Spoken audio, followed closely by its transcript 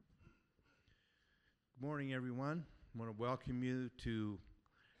Good morning, everyone. I want to welcome you to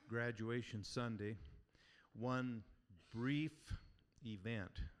Graduation Sunday. One brief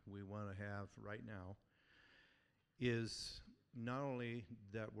event we want to have right now is not only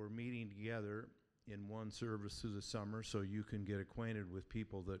that we're meeting together in one service through the summer so you can get acquainted with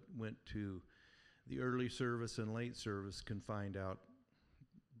people that went to the early service and late service, can find out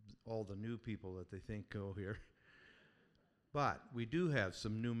all the new people that they think go here. But we do have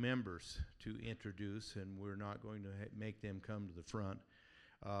some new members to introduce, and we're not going to make them come to the front.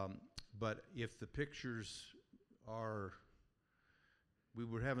 But if the pictures are, we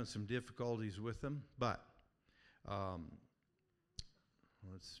were having some difficulties with them, but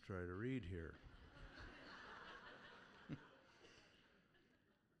let's try to read here.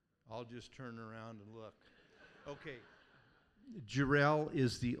 I'll just turn around and look. Okay. Jarrell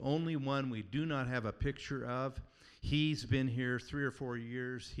is the only one we do not have a picture of. He's been here 3 or 4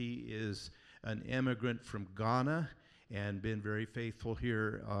 years. He is an immigrant from Ghana and been very faithful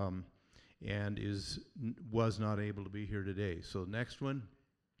here, and was not able to be here today. So next one,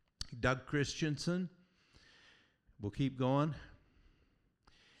 Doug Christensen. We'll keep going.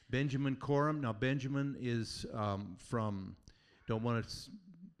 Benjamin Coram. Now Benjamin is from, don't want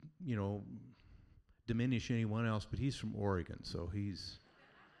to, diminish anyone else, but he's from Oregon, so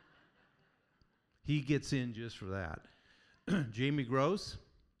he gets in just for that. Jamie Gross,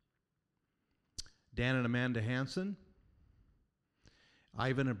 Dan and Amanda Hansen,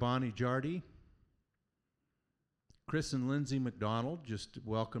 Ivan and Bonnie Jardy, Chris and Lindsay McDonald, just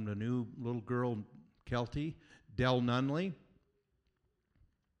welcomed a new little girl, Kelty, Dell Nunley,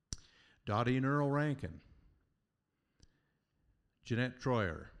 Dottie and Earl Rankin, Jeanette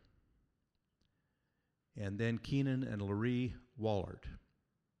Troyer, and then Keenan and Laree Wallard.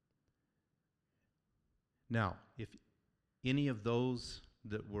 Now, if any of those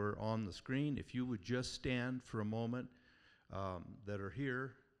that were on the screen, if you would just stand for a moment, that are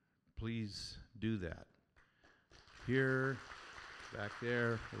here, please do that. Here, back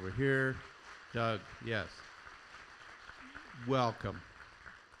there, over here. Doug, yes. Welcome.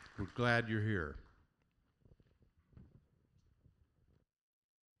 We're glad you're here.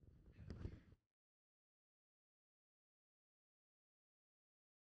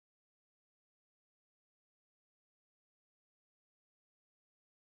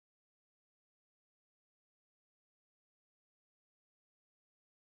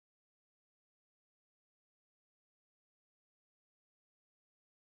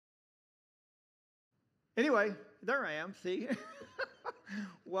 Anyway, there I am, see?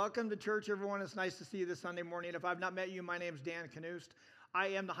 Welcome to church, everyone. It's nice to see you this Sunday morning. If I've not met you, my name is Dan Knust. I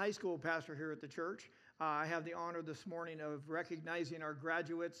am the high school pastor here at the church. I have the honor this morning of recognizing our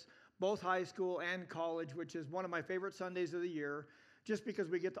graduates, both high school and college, which is one of my favorite Sundays of the year, just because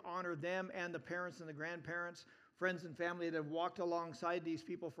we get to honor them and the parents and the grandparents, friends and family that have walked alongside these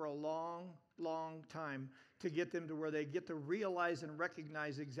people for a long, long time to get them to where they get to realize and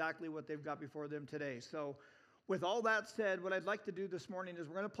recognize exactly what they've got before them today. So with all that said, what I'd like to do this morning is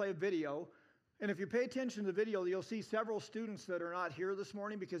we're going to play a video. And if you pay attention to the video, you'll see several students that are not here this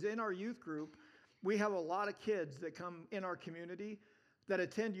morning, because in our youth group, we have a lot of kids that come in our community that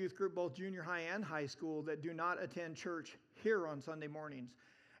attend youth group, both junior high and high school, that do not attend church here on Sunday mornings.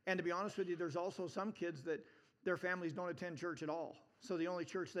 And to be honest with you, there's also some kids that their families don't attend church at all. So the only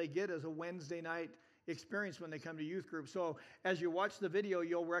church they get is a Wednesday night experience when they come to youth group. So as you watch the video,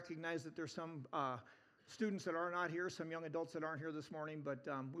 you'll recognize that there's some students that are not here, some young adults that aren't here this morning, but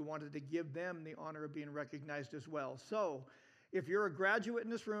we wanted to give them the honor of being recognized as well. So if you're a graduate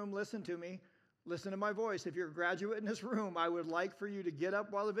in this room, listen to me. Listen to my voice. If you're a graduate in this room, I would like for you to get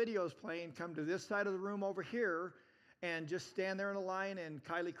up while the video is playing, come to this side of the room over here, and just stand there in a line, and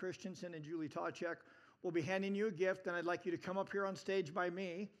Kylie Christensen and Julie Tachek will be handing you a gift, and I'd like you to come up here on stage by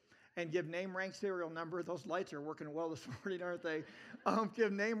me and give name, rank, serial number. Those lights are working well this morning, aren't they?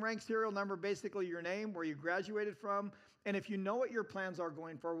 Give name, rank, serial number, basically your name, where you graduated from. And if you know what your plans are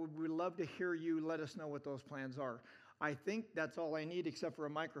going forward, we'd love to hear you let us know what those plans are. I think that's all I need except for a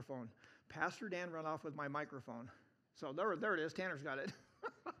microphone. Pastor Dan ran off with my microphone. So there it is. Tanner's got it.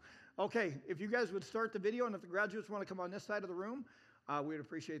 Okay, if you guys would start the video, and if the graduates want to come on this side of the room, we'd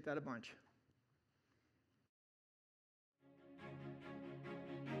appreciate that a bunch.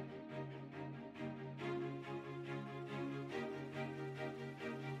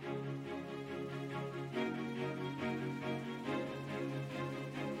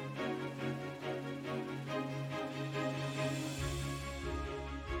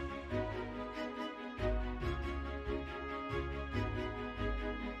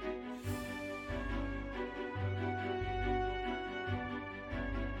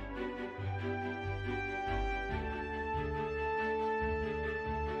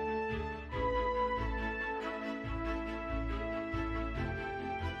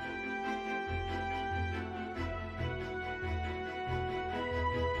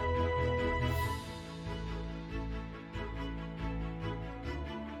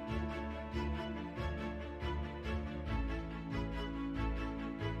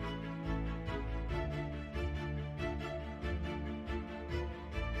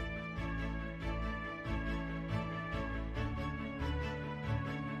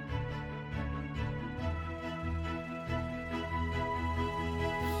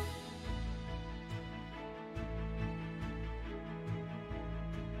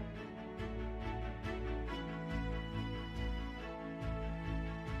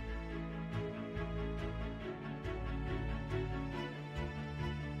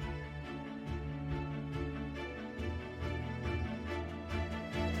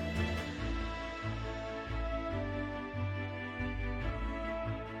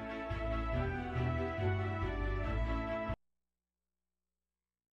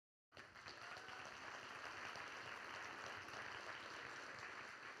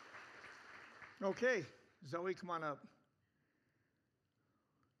 Okay, Zoe, come on up.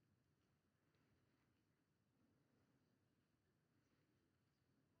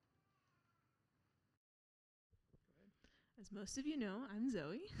 As most of you know, I'm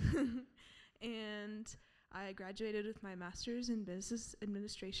Zoe, and I graduated with my master's in business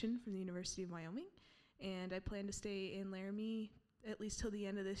administration from the University of Wyoming, and I plan to stay in Laramie at least till the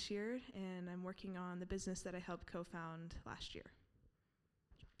end of this year, and I'm working on the business that I helped co-found last year.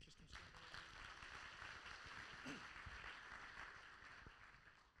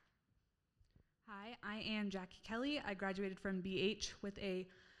 Hi, I am Jackie Kelly. I graduated from BH with a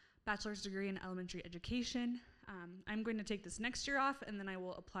bachelor's degree in elementary education. I'm going to take this next year off, and then I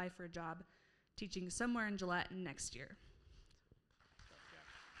will apply for a job teaching somewhere in Gillette next year.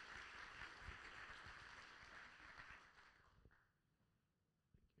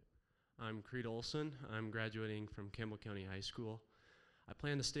 I'm Creed Olson. I'm graduating from Campbell County High School. I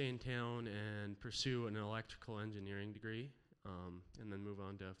plan to stay in town and pursue an electrical engineering degree, and then move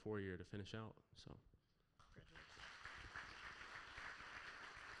on to a 4-year to finish out. So.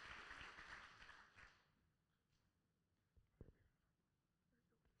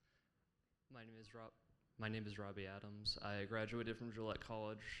 My name is Robbie Adams. I graduated from Gillette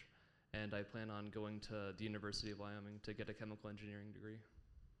College, and I plan on going to the University of Wyoming to get a chemical engineering degree.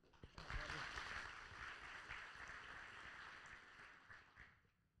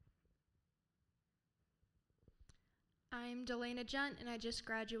 I'm Delana Junt, and I just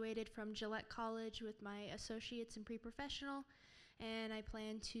graduated from Gillette College with my associates in pre-professional, and I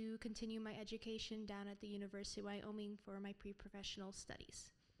plan to continue my education down at the University of Wyoming for my pre-professional studies.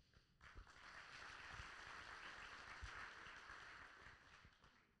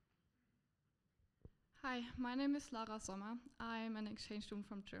 Hi, my name is Lara Sommer. I'm an exchange student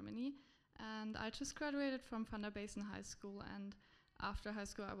from Germany, and I just graduated from Van der Besen High School, and after high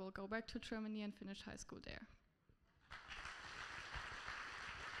school I will go back to Germany and finish high school there.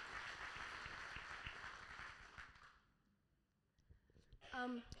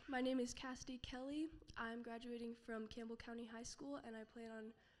 My name is Cassidy Kelly. I'm graduating from Campbell County High School, and I plan on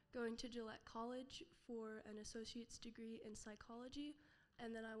going to Gillette College for an associate's degree in psychology,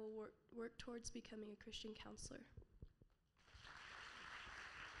 and then I will work towards becoming a Christian counselor.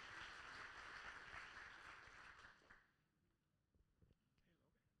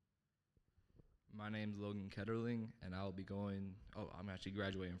 My name's Logan Ketterling, and I'm actually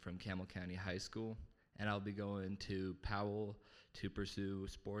graduating from Campbell County High School, and I'll be going to Powell to pursue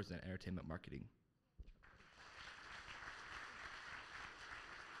sports and entertainment marketing.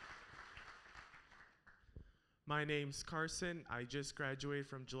 My name's Carson. I just graduated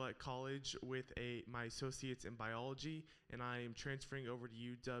from Gillette College with my associates in biology, and I am transferring over to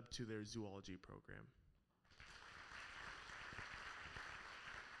UW to their zoology program.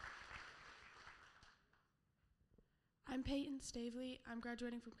 I'm Peyton Stavely. I'm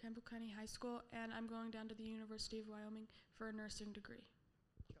graduating from Campbell County High School, and I'm going down to the University of Wyoming for a nursing degree.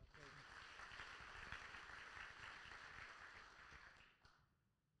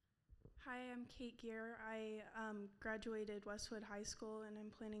 Hi, I'm Kate Gear. I graduated Westwood High School, and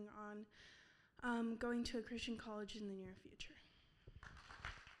I'm planning on going to a Christian college in the near future.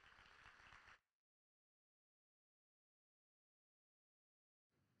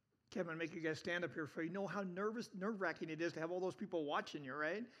 Kevin, make you guys stand up here for you know how nerve-wracking it is to have all those people watching you,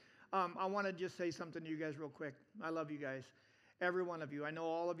 right? I want to just say something to you guys real quick. I love you guys, every one of you. I know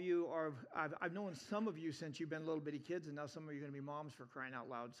all of you are. I've known some of you since you've been little bitty kids, and now some of you are going to be moms for crying out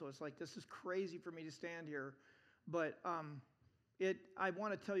loud. So it's like this is crazy for me to stand here, but I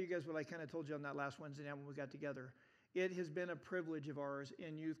want to tell you guys what I kind of told you on that last Wednesday night when we got together. It has been a privilege of ours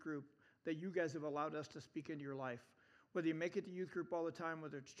in youth group that you guys have allowed us to speak into your life. Whether you make it to youth group all the time,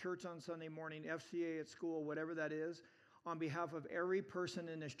 whether it's church on Sunday morning, FCA at school, whatever that is, on behalf of every person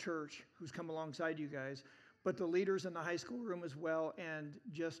in this church who's come alongside you guys, but the leaders in the high school room as well, and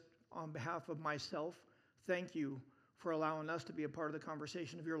just on behalf of myself, thank you for allowing us to be a part of the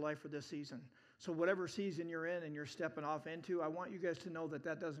conversation of your life for this season. So whatever season you're in and you're stepping off into, I want you guys to know that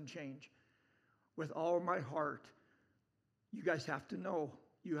that doesn't change. With all of my heart, you guys have to know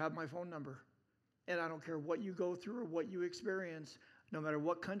you have my phone number. And I don't care what you go through or what you experience, no matter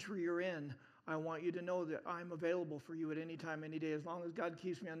what country you're in, I want you to know that I'm available for you at any time, any day. As long as God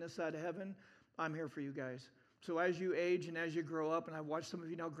keeps me on this side of heaven, I'm here for you guys. So as you age and as you grow up, and I've watched some of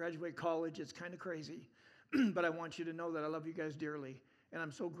you now graduate college, it's kind of crazy. But I want you to know that I love you guys dearly. And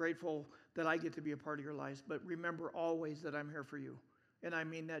I'm so grateful that I get to be a part of your lives. But remember always that I'm here for you. And I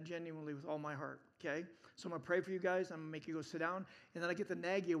mean that genuinely with all my heart, okay? So I'm going to pray for you guys. I'm going to make you go sit down. And then I get to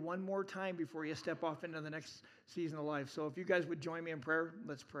nag you one more time before you step off into the next season of life. So if you guys would join me in prayer,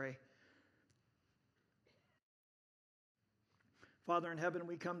 let's pray. Father in heaven,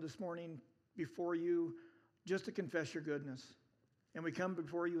 we come this morning before you just to confess your goodness. And we come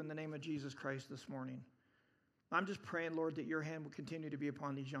before you in the name of Jesus Christ this morning. I'm just praying, Lord, that your hand will continue to be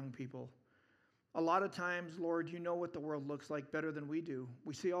upon these young people. A lot of times, Lord, you know what the world looks like better than we do.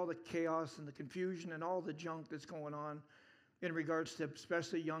 We see all the chaos and the confusion and all the junk that's going on in regards to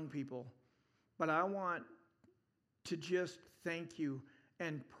especially young people. But I want to just thank you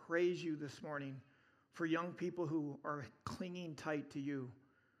and praise you this morning for young people who are clinging tight to you,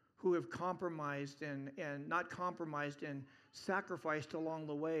 who have compromised and not compromised and sacrificed along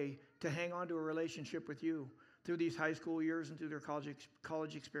the way to hang on to a relationship with you through these high school years and through their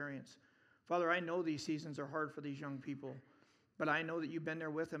college experience. Father, I know these seasons are hard for these young people, but I know that you've been there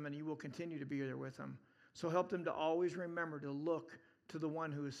with them and you will continue to be there with them. So help them to always remember to look to the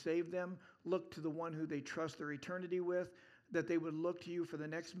one who has saved them, look to the one who they trust their eternity with, that they would look to you for the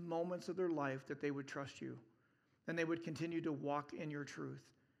next moments of their life, that they would trust you, and they would continue to walk in your truth.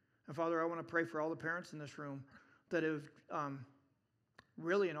 And Father, I want to pray for all the parents in this room that have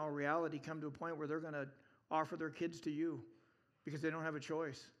really, in all reality, come to a point where they're going to offer their kids to you because they don't have a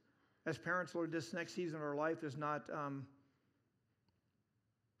choice. As parents, Lord, this next season of our life is not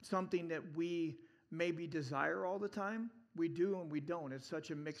something that we maybe desire all the time. We do and we don't. It's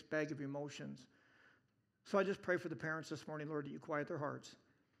such a mixed bag of emotions. So I just pray for the parents this morning, Lord, that you quiet their hearts,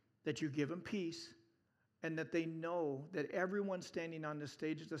 that you give them peace, and that they know that everyone standing on this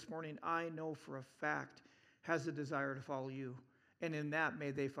stage this morning, I know for a fact, has a desire to follow you. And in that,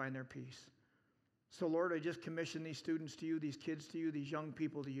 may they find their peace. So, Lord, I just commission these students to you, these kids to you, these young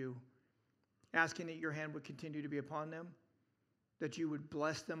people to you, asking that your hand would continue to be upon them, that you would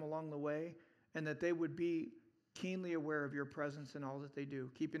bless them along the way, and that they would be keenly aware of your presence in all that they do,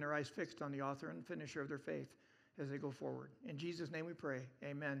 keeping their eyes fixed on the author and finisher of their faith as they go forward. In Jesus' name we pray.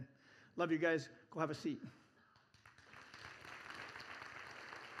 Amen. Love you guys. Go have a seat.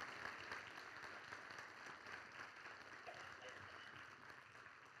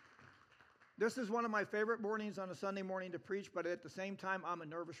 This is one of my favorite mornings on a Sunday morning to preach, but at the same time, I'm a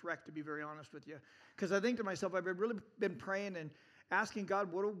nervous wreck, to be very honest with you. Because I think to myself, I've really been praying and asking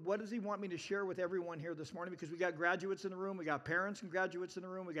God, what does he want me to share with everyone here this morning? Because we got graduates in the room, we got parents and graduates in the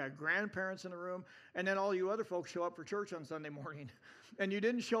room, we got grandparents in the room, and then all you other folks show up for church on Sunday morning. And you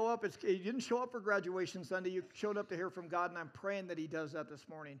didn't show up for graduation Sunday, you showed up to hear from God, and I'm praying that he does that this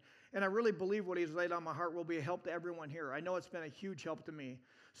morning. And I really believe what he's laid on my heart will be a help to everyone here. I know it's been a huge help to me.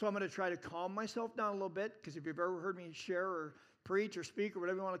 So I'm going to try to calm myself down a little bit, because if you've ever heard me share or preach or speak or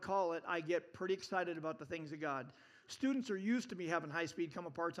whatever you want to call it, I get pretty excited about the things of God. Students are used to me having high-speed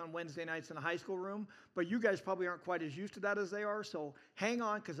come-aparts on Wednesday nights in the high school room, but you guys probably aren't quite as used to that as they are, so hang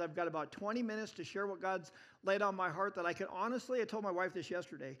on, because I've got about 20 minutes to share what God's laid on my heart that I could honestly, I told my wife this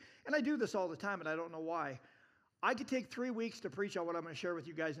yesterday, and I do this all the time, and I don't know why. I could take 3 weeks to preach on what I'm going to share with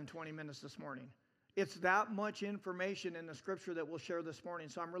you guys in 20 minutes this morning. It's that much information in the scripture that we'll share this morning,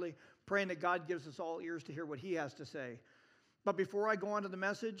 so I'm really praying that God gives us all ears to hear what he has to say. But before I go on to the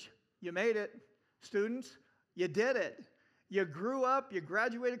message, you made it. Students, you did it. You grew up, you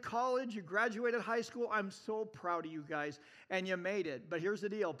graduated college, you graduated high school. I'm so proud of you guys, and you made it. But here's the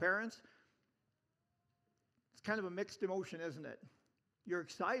deal, parents. It's kind of a mixed emotion, isn't it? You're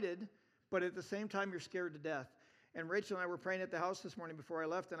excited, but at the same time, you're scared to death. And Rachel and I were praying at the house this morning before I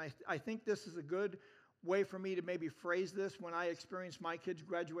left, and I think this is a good way for me to maybe phrase this when I experience my kids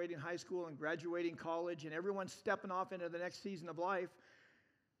graduating high school and graduating college and everyone stepping off into the next season of life.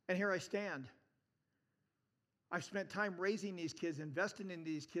 And here I stand. I've spent time raising these kids, investing in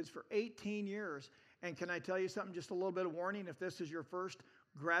these kids for 18 years. And can I tell you something, just a little bit of warning, if this is your first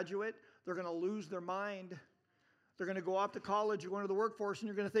graduate, they're going to lose their mind. They're going to go off to college, you're going to the workforce, and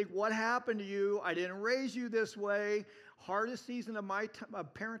you're going to think, what happened to you? I didn't raise you this way. Hardest season of my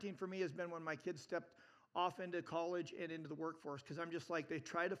parenting for me has been when my kids stepped off into college and into the workforce, because I'm just like, they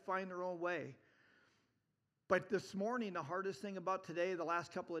try to find their own way. But this morning, the hardest thing about today, the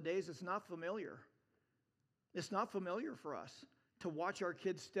last couple of days, it's not familiar. It's not familiar for us to watch our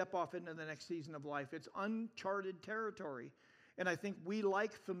kids step off into the next season of life. It's uncharted territory. And I think we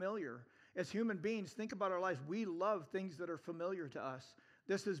like familiar. As human beings, think about our lives. We love things that are familiar to us.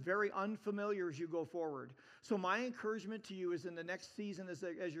 This is very unfamiliar as you go forward. So my encouragement to you is in the next season,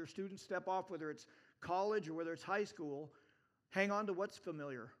 as your students step off, whether it's college or whether it's high school, hang on to what's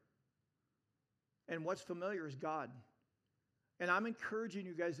familiar. And what's familiar is God. And I'm encouraging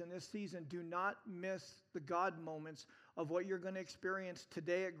you guys in this season, do not miss the God moments of what you're going to experience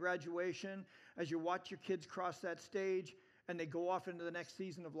today at graduation as you watch your kids cross that stage and they go off into the next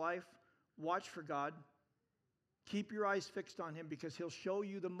season of life. Watch for God. Keep your eyes fixed on him, because he'll show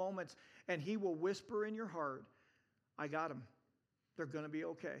you the moments and he will whisper in your heart, I got him. They're going to be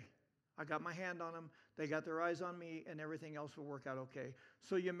okay. I got my hand on them. They got their eyes on me, and everything else will work out okay.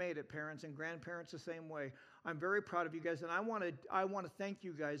 So you made it, parents and grandparents the same way. I'm very proud of you guys, and I want to thank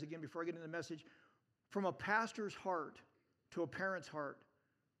you guys again before I get into the message. From a pastor's heart to a parent's heart,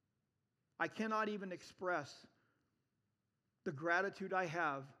 I cannot even express the gratitude I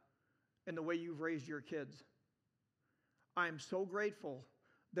have in the way you've raised your kids. I'm so grateful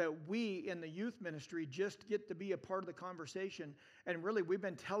that we in the youth ministry just get to be a part of the conversation. And really, we've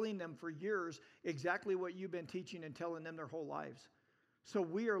been telling them for years exactly what you've been teaching and telling them their whole lives. So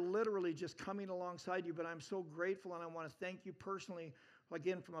we are literally just coming alongside you, but I'm so grateful, and I want to thank you personally,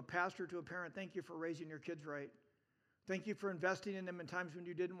 again, from a pastor to a parent. Thank you for raising your kids right. Thank you for investing in them in times when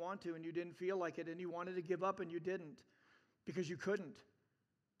you didn't want to and you didn't feel like it and you wanted to give up and you didn't because you couldn't.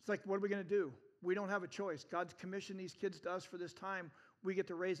 It's like, what are we going to do? We don't have a choice. God's commissioned these kids to us for this time. We get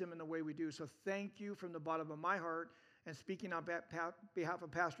to raise them in the way we do. So thank you from the bottom of my heart. And speaking on behalf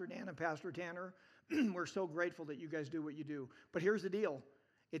of Pastor Dan and Pastor Tanner, we're so grateful that you guys do what you do. But here's the deal.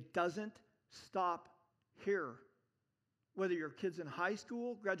 It doesn't stop here. Whether your kid's in high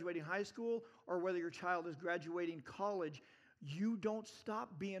school, graduating high school, or whether your child is graduating college, you don't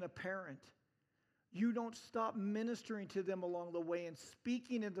stop being a parent. You don't stop ministering to them along the way and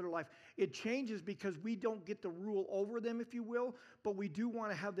speaking into their life. It changes because we don't get to rule over them, if you will, but we do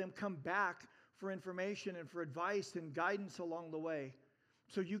want to have them come back for information and for advice and guidance along the way.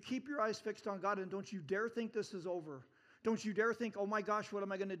 So you keep your eyes fixed on God, and don't you dare think this is over. Don't you dare think, oh my gosh, what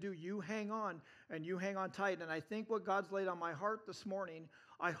am I going to do? You hang on, and you hang on tight. And I think what God's laid on my heart this morning,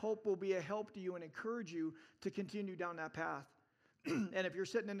 I hope will be a help to you and encourage you to continue down that path. And if you're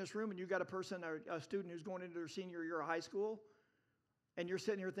sitting in this room and you got a person, a student who's going into their senior year of high school, and you're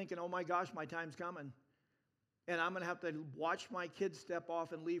sitting here thinking, oh my gosh, my time's coming, and I'm going to have to watch my kids step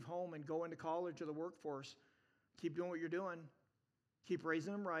off and leave home and go into college or the workforce, keep doing what you're doing. Keep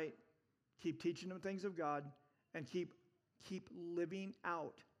raising them right. Keep teaching them things of God, and keep living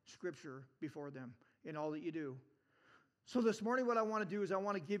out Scripture before them in all that you do. So this morning what I want to do is I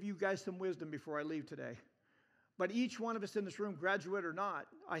want to give you guys some wisdom before I leave today. But each one of us in this room, graduate or not,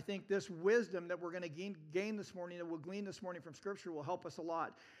 I think this wisdom that we're going to gain this morning, that we'll glean this morning from Scripture, will help us a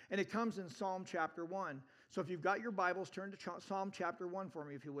lot. And it comes in Psalm chapter 1. So if you've got your Bibles, turn to Psalm chapter 1 for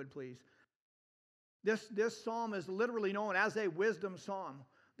me, if you would, please. This psalm is literally known as a wisdom psalm.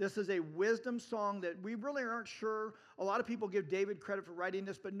 This is a wisdom song that we really aren't sure. A lot of people give David credit for writing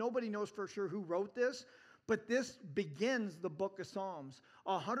this, but nobody knows for sure who wrote this. But this begins the book of Psalms.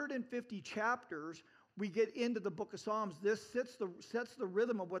 150 chapters, we get into the book of Psalms. This sets the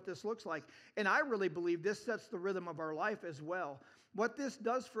rhythm of what this looks like. And I really believe this sets the rhythm of our life as well. What this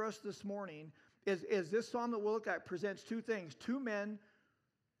does for us this morning is this psalm that we'll look at presents two things. Two men,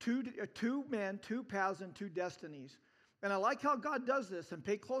 two paths, and two destinies. And I like how God does this, and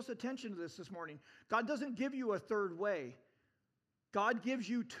pay close attention to this morning. God doesn't give you a third way. God gives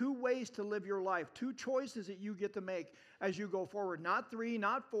you two ways to live your life, two choices that you get to make as you go forward. Not 3,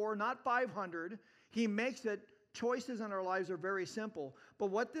 not 4, not 500. He makes it, choices in our lives are very simple. But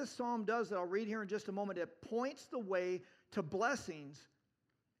what this psalm does, that I'll read here in just a moment, it points the way to blessings,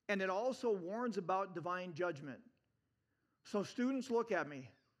 and it also warns about divine judgment. So students, look at me.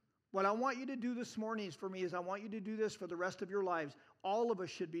 What I want you to do this morning is I want you to do this for the rest of your lives. All of us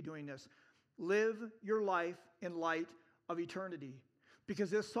should be doing this. Live your life in light of eternity. Because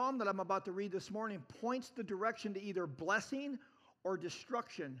this psalm that I'm about to read this morning points the direction to either blessing or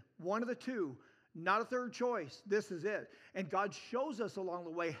destruction. One of the two. Not a third choice. This is it. And God shows us along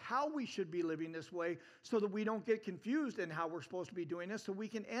the way how we should be living this way so that we don't get confused in how we're supposed to be doing this, so we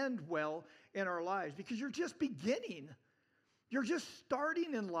can end well in our lives. Because you're just beginning. You're just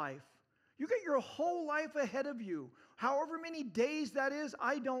starting in life. You got your whole life ahead of you. However many days that is,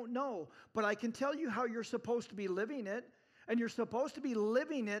 I don't know. But I can tell you how you're supposed to be living it. And you're supposed to be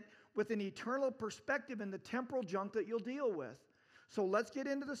living it with an eternal perspective in the temporal junk that you'll deal with. So let's get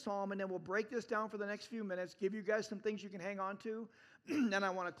into the psalm, and then we'll break this down for the next few minutes, give you guys some things you can hang on to. And I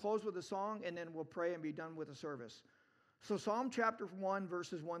want to close with a song, and then we'll pray and be done with the service. So Psalm chapter 1,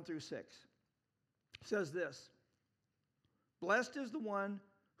 verses 1 through 6 says this. Blessed is the one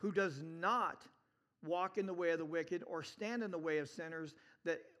who does not walk in the way of the wicked, or stand in the way of sinners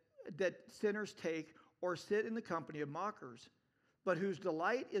that sinners take, or sit in the company of mockers, but whose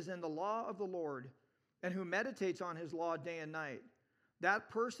delight is in the law of the Lord, and who meditates on his law day and night.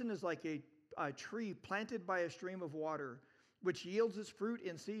 That person is like a tree planted by a stream of water, which yields its fruit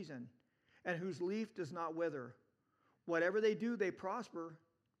in season, and whose leaf does not wither. Whatever they do, they prosper.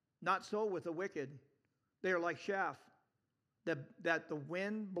 Not so with the wicked. They are like chaff that the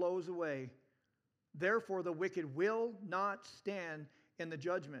wind blows away. Therefore, the wicked will not stand in the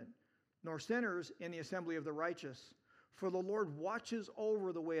judgment, nor sinners in the assembly of the righteous. For the Lord watches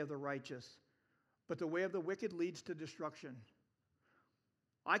over the way of the righteous, but the way of the wicked leads to destruction.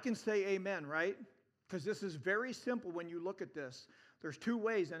 I can say amen, right? Because this is very simple when you look at this. There's two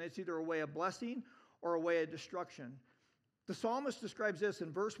ways, and it's either a way of blessing or a way of destruction. The psalmist describes this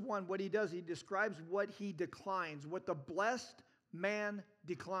in verse 1. What he does, he describes what he declines, what the blessed man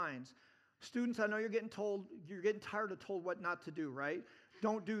declines. Students, I know you're getting tired of told what not to do, right?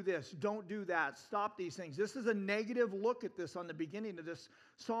 Don't do this, don't do that, stop these things. This is a negative look at this on the beginning of this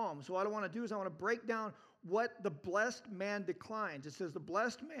psalm. So what I want to do is I want to break down what the blessed man declines. It says the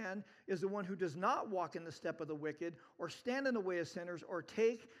blessed man is the one who does not walk in the step of the wicked, or stand in the way of sinners, or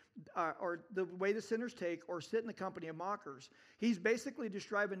the way the sinners take, or sit in the company of mockers. He's basically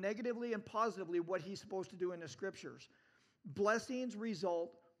describing negatively and positively what he's supposed to do in the scriptures. Blessings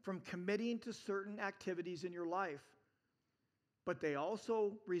result from committing to certain activities in your life, but they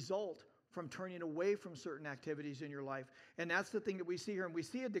also result from turning away from certain activities in your life. And that's the thing that we see here. And we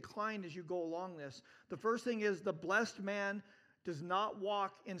see a decline as you go along this. The first thing is the blessed man does not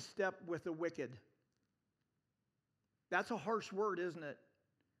walk in step with the wicked. That's a harsh word, isn't it?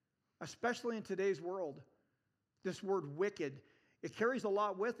 Especially in today's world. This word wicked, it carries a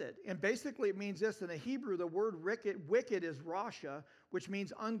lot with it. And basically it means this. In the Hebrew, the word wicked is rasha, which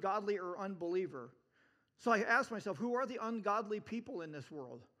means ungodly or unbeliever. So I asked myself, who are the ungodly people in this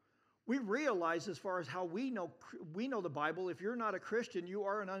world? We realize, as far as how we know the Bible, if you're not a Christian, you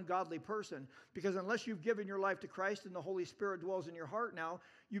are an ungodly person. Because unless you've given your life to Christ and the Holy Spirit dwells in your heart now,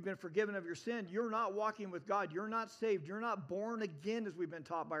 you've been forgiven of your sin, you're not walking with God, you're not saved, you're not born again, as we've been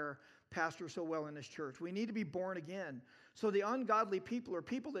taught by our pastor so well in this church. We need to be born again. So the ungodly people are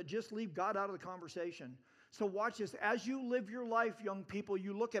people that just leave God out of the conversation. So watch this. As you live your life, young people,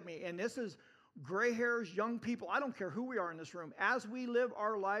 you look at me, and this is gray hairs, young people, I don't care who we are in this room. As we live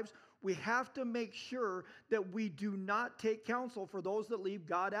our lives, we have to make sure that we do not take counsel for those that leave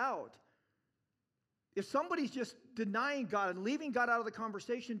God out. If somebody's just denying God and leaving God out of the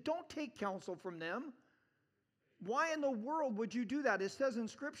conversation, don't take counsel from them. Why in the world would you do that? It says in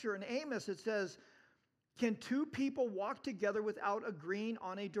Scripture, in Amos, it says, can two people walk together without agreeing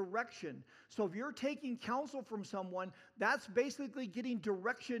on a direction? So if you're taking counsel from someone, that's basically getting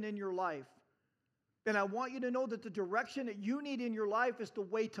direction in your life. And I want you to know that the direction that you need in your life is the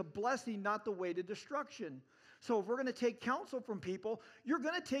way to blessing, not the way to destruction. So if we're going to take counsel from people, you're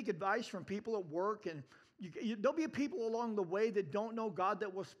going to take advice from people at work, and there'll be people along the way that don't know God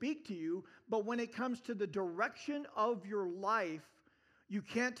that will speak to you. But when it comes to the direction of your life, you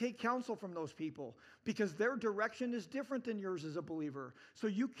can't take counsel from those people because their direction is different than yours as a believer. So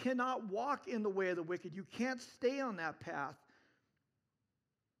you cannot walk in the way of the wicked. You can't stay on that path.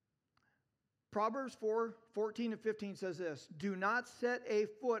 Proverbs 4:14 and 15 says this, do not set a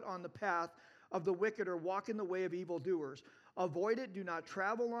foot on the path of the wicked or walk in the way of evildoers. Avoid it, do not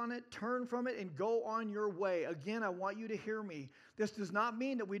travel on it, turn from it, and go on your way. Again, I want you to hear me. This does not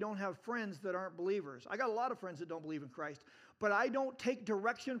mean that we don't have friends that aren't believers. I got a lot of friends that don't believe in Christ, but I don't take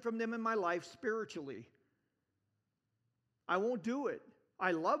direction from them in my life spiritually. I won't do it.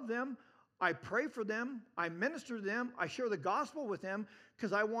 I love them. I pray for them. I minister to them. I share the gospel with them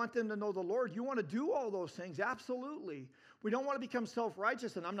because I want them to know the Lord. You want to do all those things? Absolutely. We don't want to become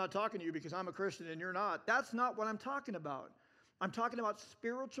self-righteous, and I'm not talking to you because I'm a Christian and you're not. That's not what I'm talking about. I'm talking about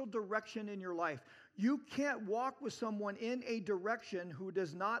spiritual direction in your life. You can't walk with someone in a direction who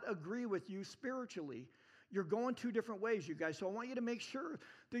does not agree with you spiritually. You're going two different ways, you guys. So I want you to make sure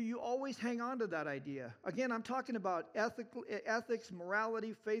that you always hang on to that idea. Again, I'm talking about ethics,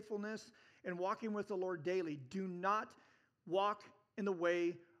 morality, faithfulness, and walking with the Lord daily. Do not walk in the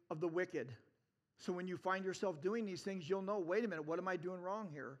way of the wicked. So when you find yourself doing these things, you'll know, wait a minute, what am I doing wrong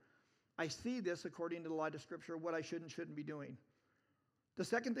here? I see this according to the light of Scripture, what I should and shouldn't be doing. The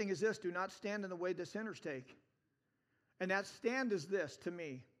second thing is this, do not stand in the way the sinners take. And that stand is this to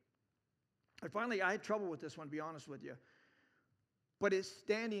me. I had trouble with this one, to be honest with you. But it's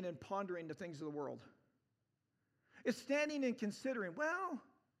standing and pondering the things of the world. It's standing and considering, well,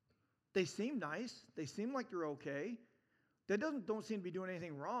 they seem nice. They seem like they're okay. They don't seem to be doing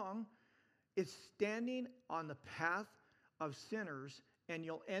anything wrong. It's standing on the path of sinners, and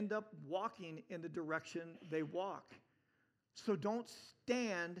you'll end up walking in the direction they walk. So don't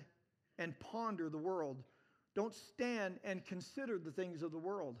stand and ponder the world. Don't stand and consider the things of the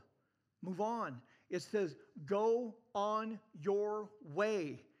world. Move on. It says, go on your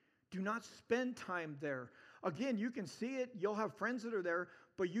way. Do not spend time there. Again, you can see it. You'll have friends that are there,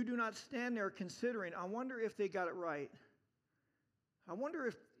 but you do not stand there considering, I wonder if they got it right. I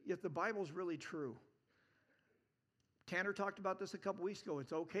wonder if the Bible's really true. Tanner talked about this a couple weeks ago.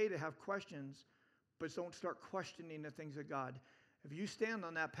 It's okay to have questions, but don't start questioning the things of God. If you stand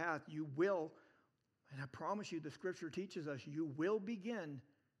on that path, you will, and I promise you, the Scripture teaches us, you will begin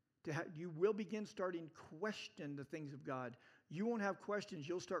starting to question the things of God. You won't have questions,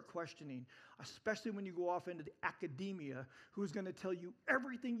 you'll start questioning, especially when you go off into the academia, who's going to tell you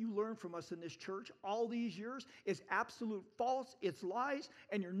everything you learned from us in this church all these years is absolute false, it's lies,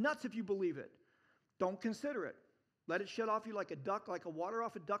 and you're nuts if you believe it. Don't consider it. Let it shut off you like a duck, like a water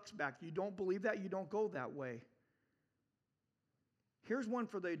off a duck's back. You don't believe that, you don't go that way. Here's one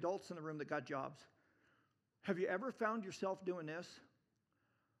for the adults in the room that got jobs. Have you ever found yourself doing this?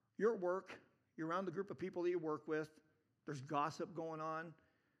 You're at work, you're around the group of people that you work with, there's gossip going on,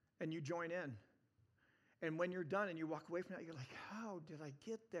 and you join in. And when you're done and you walk away from that, you're like, how did I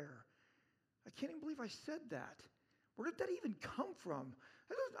get there? I can't even believe I said that. Where did that even come from?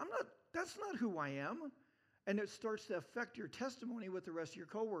 That's not who I am. And it starts to affect your testimony with the rest of your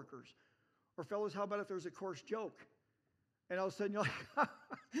coworkers. Or fellas, how about if there's a coarse joke? And all of a sudden you're like,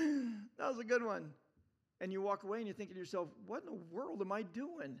 that was a good one. And you walk away and you're thinking to yourself, what in the world am I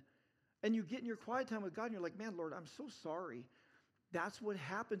doing? And you get in your quiet time with God and you're like, man, Lord, I'm so sorry. That's what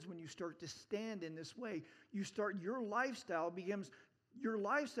happens when you start to stand in this way. Your lifestyle begins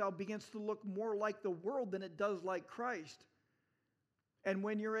to look more like the world than it does like Christ. And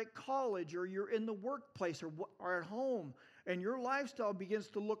when you're at college or you're in the workplace or at home and your lifestyle begins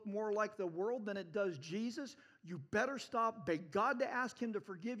to look more like the world than it does Jesus, you better stop, beg God to ask Him to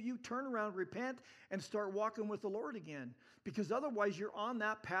forgive you, turn around, repent, and start walking with the Lord again. Because otherwise you're on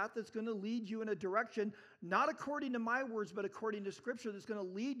that path that's going to lead you in a direction, not according to my words, but according to Scripture, that's going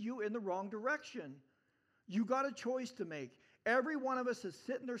to lead you in the wrong direction. You got a choice to make. Every one of us that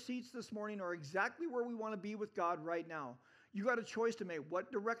sit in their seats this morning are exactly where we want to be with God right now. You got a choice to make.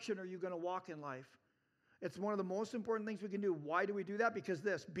 What direction are you going to walk in life? It's one of the most important things we can do. Why do we do that? Because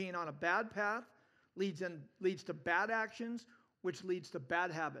being on a bad path leads to bad actions, which leads to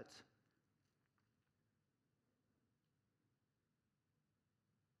bad habits.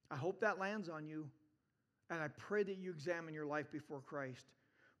 I hope that lands on you, and I pray that you examine your life before Christ.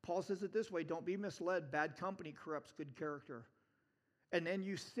 Paul says it this way, don't be misled. Bad company corrupts good character. And then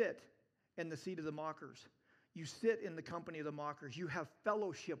you sit in the seat of the mockers. You sit in the company of the mockers. You have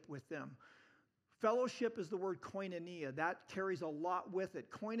fellowship with them. Fellowship is the word koinonia. That carries a lot with it.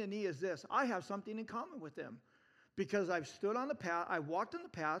 Koinonia is this. I have something in common with them because I've stood on the path. I walked on the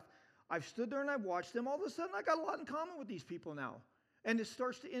path. I've stood there and I've watched them. All of a sudden, I got a lot in common with these people now. And it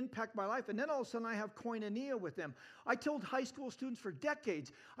starts to impact my life. And then all of a sudden, I have koinonia with them. I told high school students for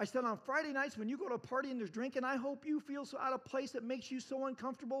decades, I said on Friday nights when you go to a party and there's drinking, I hope you feel so out of place that makes you so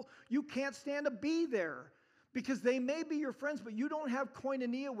uncomfortable you can't stand to be there. Because they may be your friends, but you don't have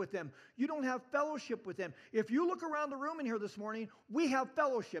koinonia with them. You don't have fellowship with them. If you look around the room in here this morning, we have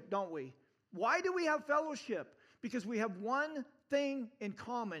fellowship, don't we? Why do we have fellowship? Because we have one thing in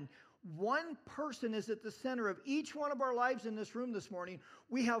common. One person is at the center of each one of our lives in this room this morning.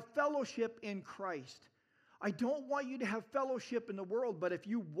 We have fellowship in Christ. I don't want you to have fellowship in the world, but if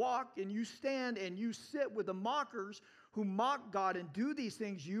you walk and you stand and you sit with the mockers who mock God and do these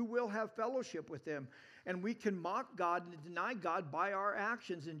things, you will have fellowship with them. And we can mock God and deny God by our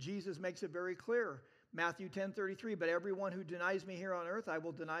actions, and Jesus makes it very clear. Matthew 10:33, but everyone who denies me here on earth, I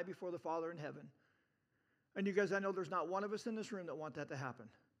will deny before the Father in heaven. And you guys, I know there's not one of us in this room that want that to happen.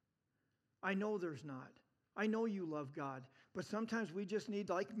 I know there's not. I know you love God, but sometimes we just need,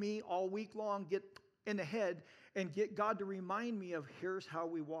 like me, all week long, get in the head and get God to remind me of here's how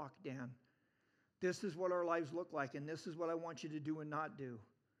we walk, Dan. This is what our lives look like, and this is what I want you to do and not do.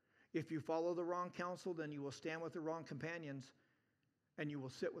 If you follow the wrong counsel, then you will stand with the wrong companions, and you will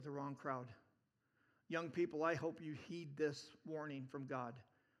sit with the wrong crowd. Young people, I hope you heed this warning from God.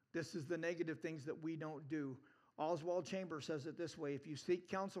 This is the negative things that we don't do. Oswald Chambers says it this way, if you seek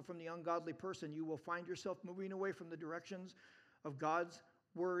counsel from the ungodly person, you will find yourself moving away from the directions of God's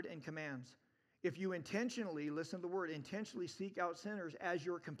word and commands. If you intentionally, listen to the word, intentionally seek out sinners as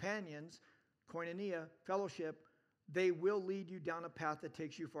your companions, koinonia, fellowship, they will lead you down a path that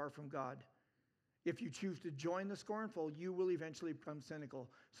takes you far from God. If you choose to join the scornful, you will eventually become cynical.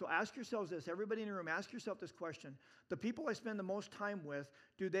 So ask yourselves this, everybody in the room, ask yourself this question. The people I spend the most time with,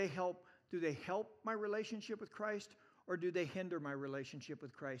 do they help my relationship with Christ, or do they hinder my relationship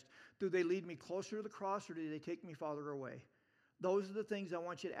with Christ? Do they lead me closer to the cross, or do they take me farther away? Those are the things I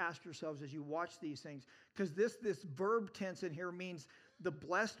want you to ask yourselves as you watch these things. Because this verb tense in here means the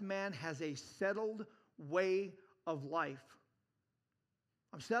blessed man has a settled way of life.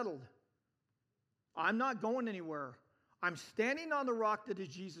 I'm settled. I'm not going anywhere. I'm standing on the rock that is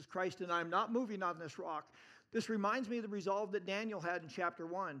Jesus Christ, and I'm not moving on this rock. This reminds me of the resolve that Daniel had in chapter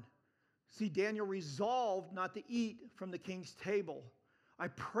 1. See, Daniel resolved not to eat from the king's table. I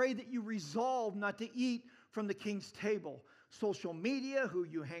pray that you resolve not to eat from the king's table. Social media, who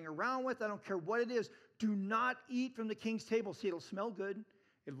you hang around with, I don't care what it is, do not eat from the king's table. See, it'll smell good.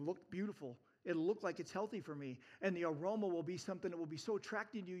 It'll look beautiful. It'll look like it's healthy for me. And the aroma will be something that will be so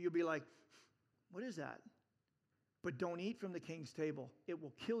attracting to you, you'll be like, what is that? But don't eat from the king's table. It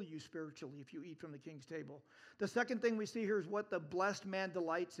will kill you spiritually if you eat from the king's table. The second thing we see here is what the blessed man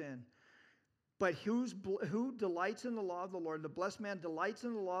delights in. But who delights in the law of the Lord? The blessed man delights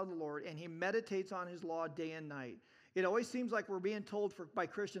in the law of the Lord, and he meditates on his law day and night. It always seems like we're being told by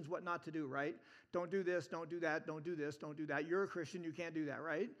Christians what not to do, right? Don't do this, don't do that, don't do this, don't do that. You're a Christian, you can't do that,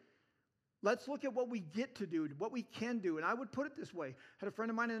 right? Let's look at what we get to do, what we can do. And I would put it this way. I had a friend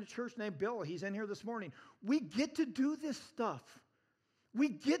of mine in the church named Bill. He's in here this morning. We get to do this stuff. We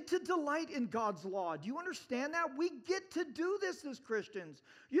get to delight in God's law. Do you understand that? We get to do this as Christians.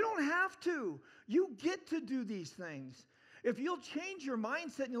 You don't have to. You get to do these things. If you'll change your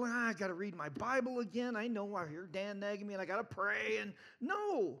mindset and you're like, I got to read my Bible again. I know I hear Dan nagging me and I got to pray. And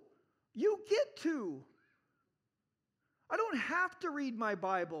no, you get to. I don't have to read my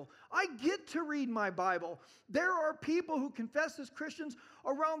Bible. I get to read my Bible. There are people who confess as Christians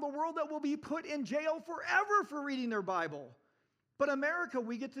around the world that will be put in jail forever for reading their Bible. But America,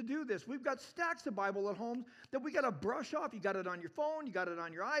 we get to do this. We've got stacks of Bible at home that we got to brush off. You got it on your phone. You got it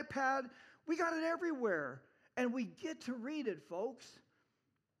on your iPad. We got it everywhere. And we get to read it, folks.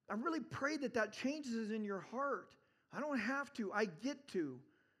 I really pray that that changes in your heart. I don't have to. I get to.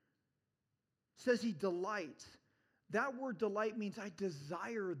 It says he delights. That word delight means I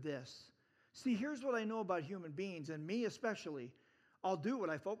desire this. See, here's what I know about human beings, and me especially. I'll do what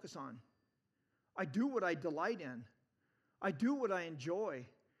I focus on. I do what I delight in. I do what I enjoy.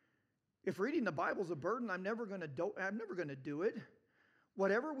 If reading the Bible is a burden, I'm never going to do it.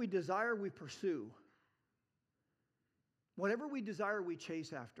 Whatever we desire, we pursue. Whatever we desire, we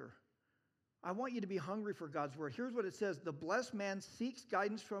chase after. I want you to be hungry for God's word. Here's what it says. The blessed man seeks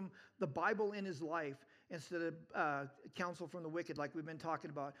guidance from the Bible in his life instead of counsel from the wicked, like we've been talking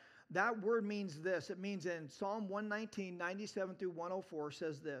about. That word means this. It means in Psalm 119, 97 through 104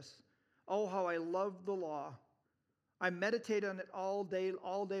 says this. Oh, how I love the law. I meditate on it all day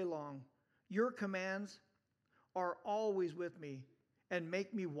long. Your commands are always with me and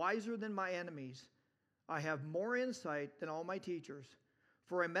make me wiser than my enemies. I have more insight than all my teachers,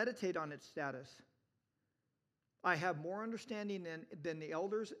 for I meditate on its status. I have more understanding than the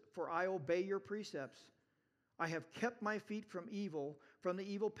elders, for I obey your precepts. I have kept my feet from the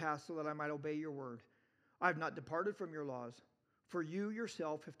evil path, so that I might obey your word. I have not departed from your laws, for you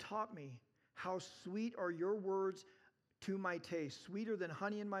yourself have taught me. How sweet are your words to my taste, sweeter than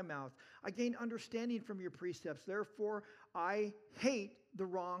honey in my mouth. I gain understanding from your precepts. Therefore, I hate the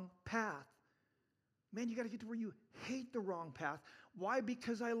wrong path. Man, you got to get to where you hate the wrong path. Why?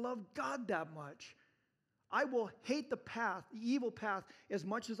 Because I love God that much. I will hate the path, the evil path, as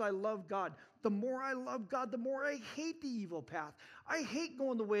much as I love God. The more I love God, the more I hate the evil path. I hate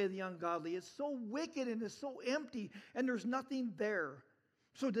going the way of the ungodly. It's so wicked and it's so empty, and there's nothing there.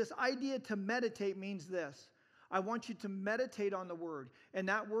 So this idea to meditate means this. I want you to meditate on the word. And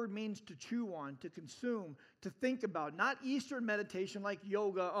that word means to chew on, to consume, to think about. Not Eastern meditation like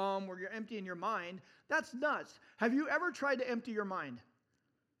yoga, where you're emptying your mind. That's nuts. Have you ever tried to empty your mind?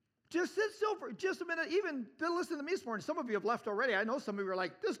 Just sit still for just a minute. Even listen to me this morning. Some of you have left already. I know some of you are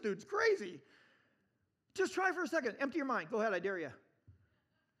like, this dude's crazy. Just try for a second. Empty your mind. Go ahead, I dare you.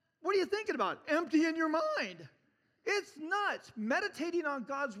 What are you thinking about? Emptying your mind. It's nuts. Meditating on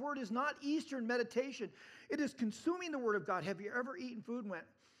God's word is not Eastern meditation. It is consuming the word of God. Have you ever eaten food and went,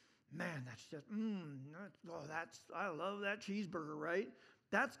 man, that's just, I love that cheeseburger, right?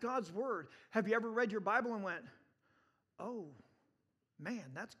 That's God's word. Have you ever read your Bible and went, oh, man,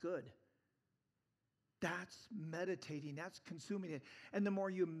 that's good. That's meditating. That's consuming it. And the more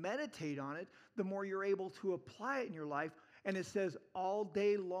you meditate on it, the more you're able to apply it in your life. And it says all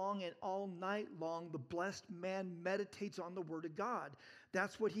day long and all night long, the blessed man meditates on the word of God.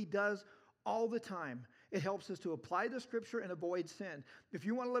 That's what he does all the time. It helps us to apply the scripture and avoid sin. If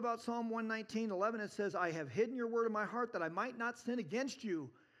you want to live out Psalm 119:11, it says, I have hidden your word in my heart that I might not sin against you.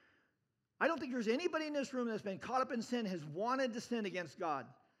 I don't think there's anybody in this room that's been caught up in sin has wanted to sin against God.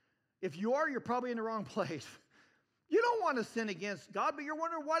 If you are, you're probably in the wrong place. You don't want to sin against God, but you're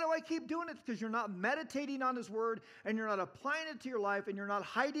wondering, why do I keep doing it? It's because you're not meditating on his word, and you're not applying it to your life, and you're not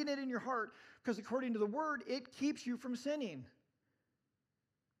hiding it in your heart, because according to the word, it keeps you from sinning.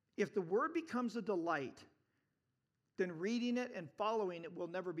 If the word becomes a delight, then reading it and following it will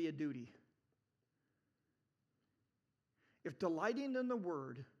never be a duty. If delighting in the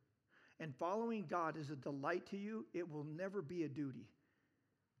Word and following God is a delight to you, it will never be a duty.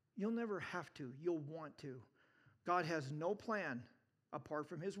 You'll never have to. You'll want to. God has no plan apart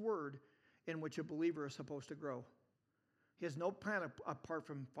from His Word in which a believer is supposed to grow. He has no plan apart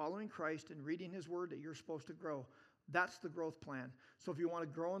from following Christ and reading His Word that you're supposed to grow. That's the growth plan. So if you want to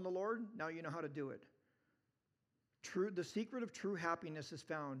grow in the Lord, now you know how to do it. The secret of true happiness is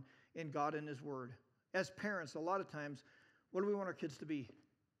found in God and His Word. As parents, a lot of times, what do we want our kids to be?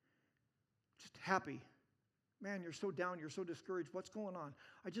 Just happy. Man, you're so down, you're so discouraged. What's going on?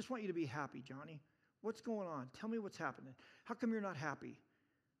 I just want you to be happy, Johnny. What's going on? Tell me what's happening. How come you're not happy?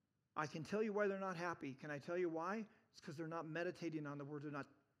 I can tell you why they're not happy. Can I tell you why? It's because they're not meditating on the Word. They're not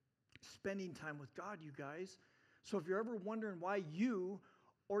spending time with God, you guys. So if you're ever wondering why you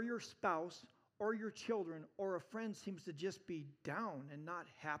or your spouse or your children or a friend seems to just be down and not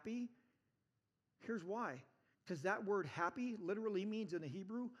happy, here's why. Because that word happy literally means in the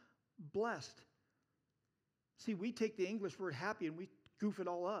Hebrew, blessed. See, we take the English word happy and we goof it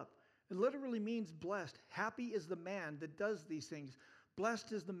all up. It literally means blessed. Happy is the man that does these things.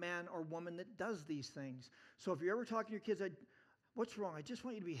 Blessed is the man or woman that does these things. So if you're ever talking to your kids, what's wrong? I just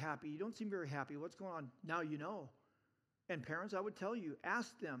want you to be happy. You don't seem very happy. What's going on? Now you know. And parents, I would tell you,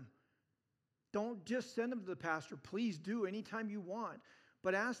 ask them. Don't just send them to the pastor. Please do anytime you want.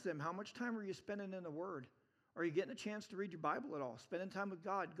 But ask them, how much time are you spending in the Word? Are you getting a chance to read your Bible at all? Spending time with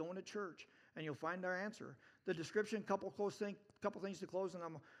God, going to church, and you'll find our answer. The description, couple things to close,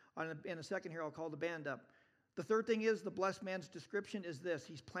 and in a second here I'll call the band up. The third thing is the blessed man's description is this.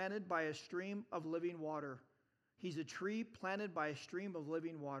 He's planted by a stream of living water. He's a tree planted by a stream of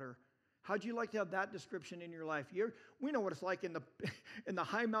living water. How'd you like to have that description in your life? We know what it's like in the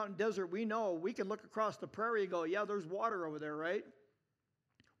high mountain desert. We know we can look across the prairie and go, yeah, there's water over there, right?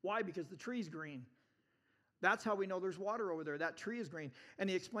 Why? Because the tree's green. That's how we know there's water over there. That tree is green. And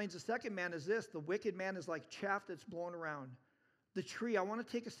he explains the second man is this. The wicked man is like chaff that's blown around. The tree, I want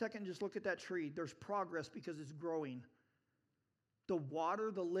to take a second and just look at that tree. There's progress because it's growing. The water,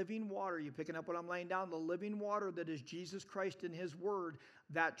 the living water, you picking up what I'm laying down? The living water that is Jesus Christ in His Word,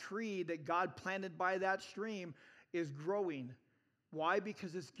 that tree that God planted by that stream is growing. Why?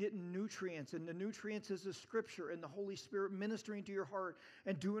 Because it's getting nutrients, and the nutrients is the Scripture and the Holy Spirit ministering to your heart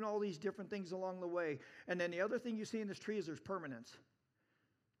and doing all these different things along the way. And then the other thing you see in this tree is there's permanence.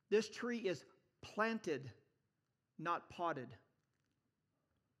 This tree is planted, not potted.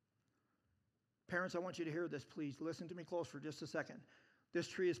 Parents, I want you to hear this, please. Listen to me close for just a second. This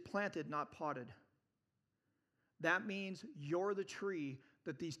tree is planted, not potted. That means you're the tree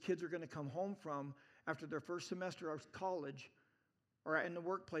that these kids are going to come home from after their first semester of college or in the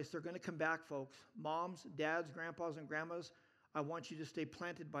workplace. They're going to come back, folks. Moms, dads, grandpas, and grandmas, I want you to stay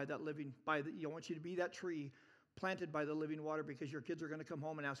planted by that I want you to be that tree planted by the living water, because your kids are going to come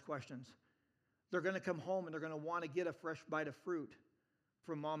home and ask questions. They're going to come home and they're going to want to get a fresh bite of fruit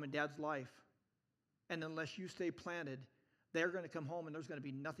from mom and dad's life. And unless you stay planted, they're going to come home and there's going to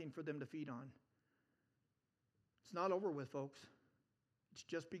be nothing for them to feed on. It's not over with, folks. It's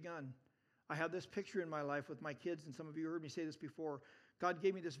just begun. I have this picture in my life with my kids, and some of you heard me say this before. God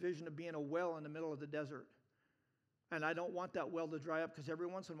gave me this vision of being a well in the middle of the desert. And I don't want that well to dry up, because every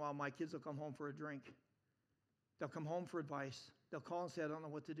once in a while my kids will come home for a drink. They'll come home for advice. They'll call and say, I don't know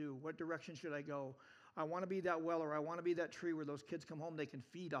what to do. What direction should I go? I want to be that well, or I want to be that tree where those kids come home, they can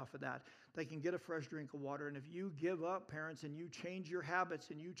feed off of that. They can get a fresh drink of water. And if you give up, parents, and you change your habits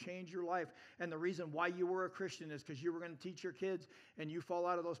and you change your life, and the reason why you were a Christian is because you were going to teach your kids, and you fall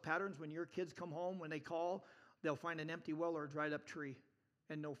out of those patterns, when your kids come home, when they call, they'll find an empty well or a dried up tree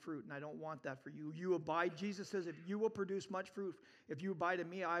and no fruit. And I don't want that for you. You abide. Jesus says, if you will produce much fruit, if you abide in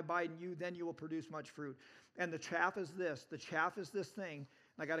me, I abide in you, then you will produce much fruit. And the chaff is this. The chaff is this thing.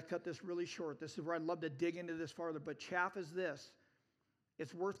 I got to cut this really short. This is where I'd love to dig into this farther. But chaff is this.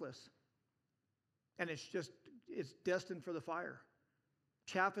 It's worthless. And it's destined for the fire.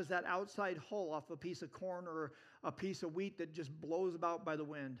 Chaff is that outside hull off a piece of corn or a piece of wheat that just blows about by the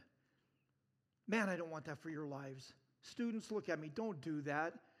wind. Man, I don't want that for your lives. Students, look at me. Don't do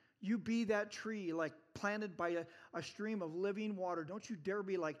that. You be that tree, like planted by a stream of living water. Don't you dare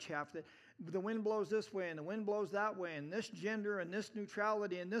be like chaff that the wind blows this way and the wind blows that way, and this gender and this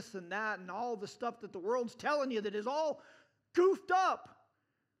neutrality and this and that and all the stuff that the world's telling you that is all goofed up.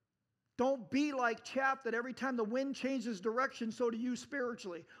 Don't be like chaff that every time the wind changes direction, so do you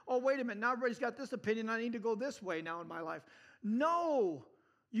spiritually. Oh, wait a minute. Now everybody's got this opinion. I need to go this way now in my life. No.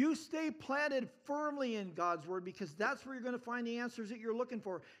 You stay planted firmly in God's word because that's where you're going to find the answers that you're looking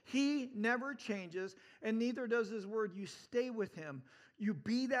for. He never changes, and neither does his word. You stay with him. You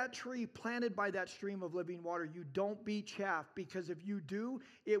be that tree planted by that stream of living water. You don't be chaff, because if you do,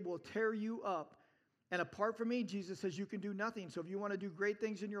 it will tear you up. And apart from me, Jesus says you can do nothing. So if you want to do great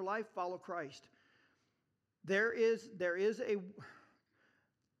things in your life, follow Christ. There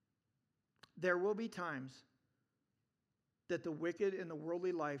will be times that the wicked and the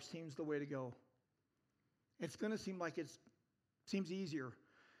worldly life seems the way to go. It's going to seem like it seems easier,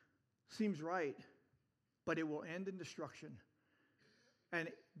 seems right, but it will end in destruction. And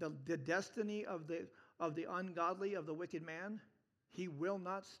the destiny of the ungodly, of the wicked man, he will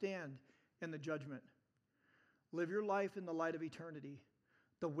not stand in the judgment. Live your life in the light of eternity.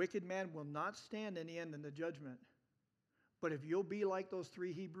 The wicked man will not stand in the end in the judgment. But if you'll be like those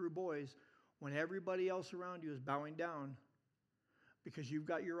 3 Hebrew boys, when everybody else around you is bowing down, because you've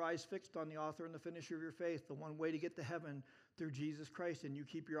got your eyes fixed on the author and the finisher of your faith, the one way to get to heaven through Jesus Christ, and you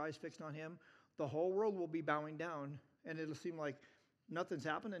keep your eyes fixed on him, the whole world will be bowing down, and it'll seem like nothing's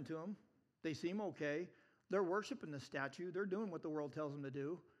happening to them. They seem okay. They're worshiping the statue. They're doing what the world tells them to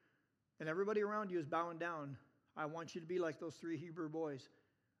do. And everybody around you is bowing down. I want you to be like those 3 Hebrew boys.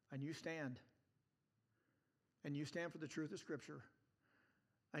 And you stand. And you stand for the truth of Scripture.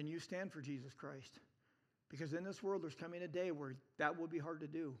 And you stand for Jesus Christ. Because in this world, there's coming a day where that will be hard to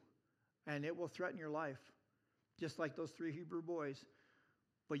do. And it will threaten your life. Just like those 3 Hebrew boys.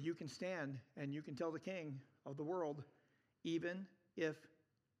 But you can stand and you can tell the king of the world, even if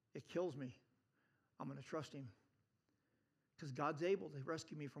it kills me, I'm going to trust him. Because God's able to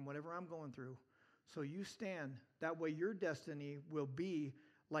rescue me from whatever I'm going through. So you stand. That way your destiny will be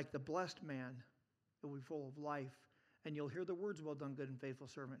like the blessed man. It will be full of life. And you'll hear the words, well done, good and faithful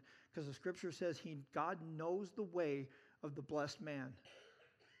servant. Because the scripture says God knows the way of the blessed man.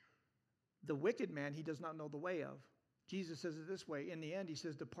 The wicked man, he does not know the way of. Jesus says it this way. In the end, he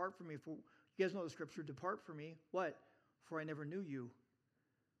says, depart from me. For, you guys know the scripture, depart from me. What? For I never knew you.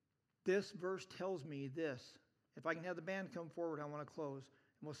 This verse tells me this. If I can have the band come forward, I want to close.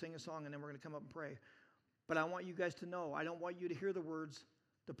 And we'll sing a song, and then we're going to come up and pray. But I want you guys to know, I don't want you to hear the words,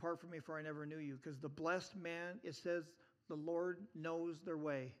 depart from me, for I never knew you. Because the blessed man, it says, the Lord knows their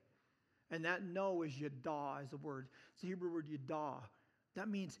way. And that know is yadah, is the word. It's the Hebrew word yadah. That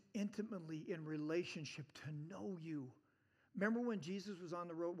means intimately in relationship, to know you. Remember when Jesus was on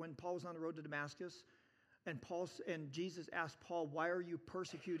the road, when Paul was on the road to Damascus? And Jesus asked Paul, why are you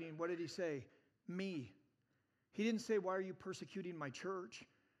persecuting? What did he say? Me. He didn't say, why are you persecuting my church?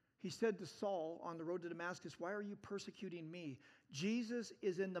 He said to Saul on the road to Damascus, why are you persecuting me? Jesus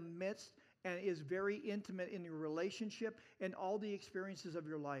is in the midst and is very intimate in your relationship and all the experiences of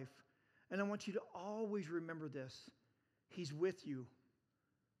your life. And I want you to always remember this. He's with you.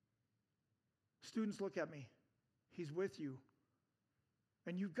 Students, look at me. He's with you.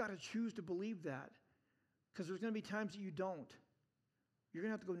 And you've got to choose to believe that. Because there's going to be times that you don't. You're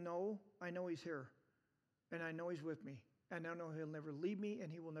going to have to go, no, I know he's here. And I know he's with me. And I know he'll never leave me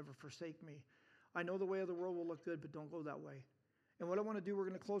and he will never forsake me. I know the way of the world will look good, but don't go that way. And what I want to do, we're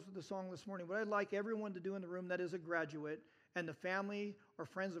going to close with a song this morning. What I'd like everyone to do in the room that is a graduate and the family or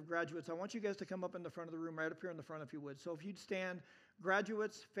friends of graduates, I want you guys to come up in the front of the room, right up here in the front if you would. So if you'd stand,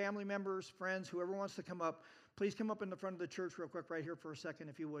 graduates, family members, friends, whoever wants to come up, please come up in the front of the church real quick right here for a second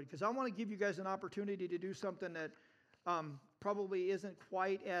if you would. Because I want to give you guys an opportunity to do something that probably isn't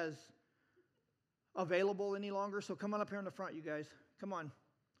quite as available any longer. So come on up here in the front, you guys. Come on.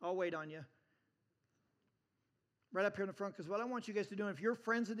 I'll wait on you. Right up here in the front, because what I want you guys to do, if you're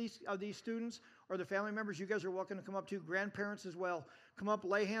friends of these students or the family members, you guys are welcome to come up too. Grandparents as well. Come up,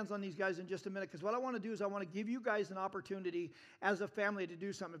 lay hands on these guys in just a minute, because what I want to do is I want to give you guys an opportunity as a family to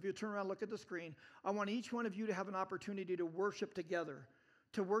do something. If you turn around and look at the screen, I want each one of you to have an opportunity to worship together,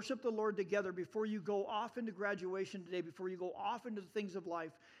 to worship the Lord together before you go off into graduation today, before you go off into the things of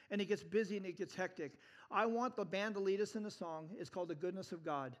life, and it gets busy and it gets hectic. I want the band to lead us in a song. It's called The Goodness of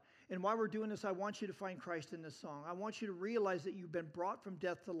God. And while we're doing this, I want you to find Christ in this song. I want you to realize that you've been brought from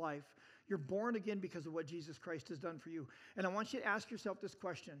death to life. You're born again because of what Jesus Christ has done for you. And I want you to ask yourself this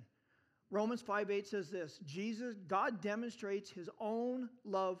question. Romans 5:8 says this, God demonstrates his own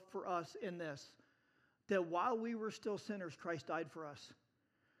love for us in this, that while we were still sinners, Christ died for us.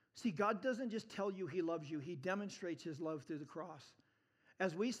 See, God doesn't just tell you he loves you. He demonstrates his love through the cross.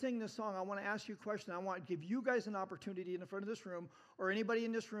 As we sing this song, I want to ask you a question. I want to give you guys an opportunity in the front of this room or anybody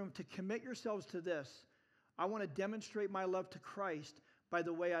in this room to commit yourselves to this. I want to demonstrate my love to Christ by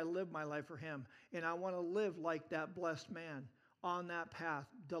the way I live my life for him. And I want to live like that blessed man. on that path,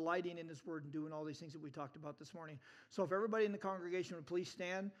 delighting in His Word and doing all these things that we talked about this morning. So if everybody in the congregation would please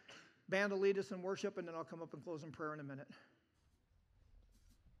stand, band will lead us in worship, and then I'll come up and close in prayer in a minute.